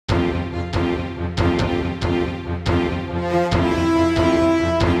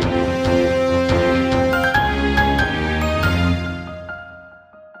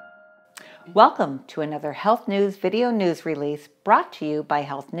Welcome to another Health News video news release brought to you by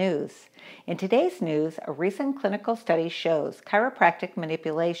Health News. In today's news, a recent clinical study shows chiropractic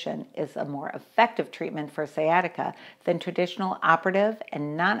manipulation is a more effective treatment for sciatica than traditional operative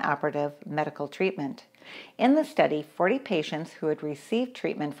and non-operative medical treatment. In the study, 40 patients who had received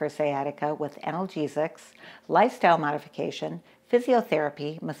treatment for sciatica with analgesics, lifestyle modification,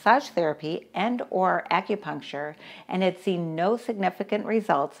 physiotherapy, massage therapy, and/or acupuncture, and had seen no significant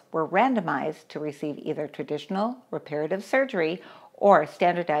results were randomized to receive either traditional reparative surgery or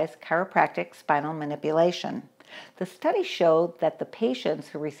standardized chiropractic spinal manipulation. The study showed that the patients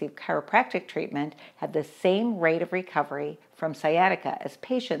who received chiropractic treatment had the same rate of recovery from sciatica as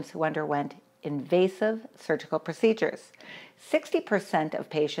patients who underwent invasive surgical procedures. 60% of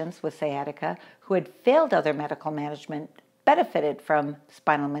patients with sciatica who had failed other medical management benefited from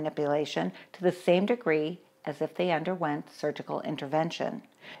spinal manipulation to the same degree as if they underwent surgical intervention.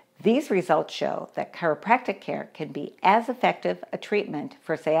 These results show that chiropractic care can be as effective a treatment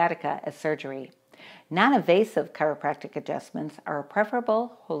for sciatica as surgery. Non-invasive chiropractic adjustments are a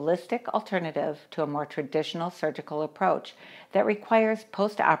preferable holistic alternative to a more traditional surgical approach that requires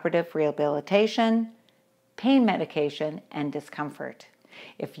post-operative rehabilitation, pain medication, and discomfort.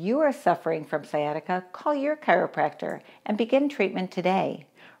 If you are suffering from sciatica, call your chiropractor and begin treatment today.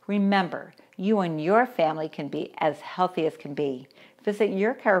 Remember, you and your family can be as healthy as can be. Visit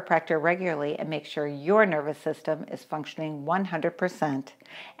your chiropractor regularly and make sure your nervous system is functioning 100%.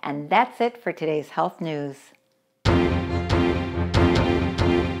 And that's it for today's health news.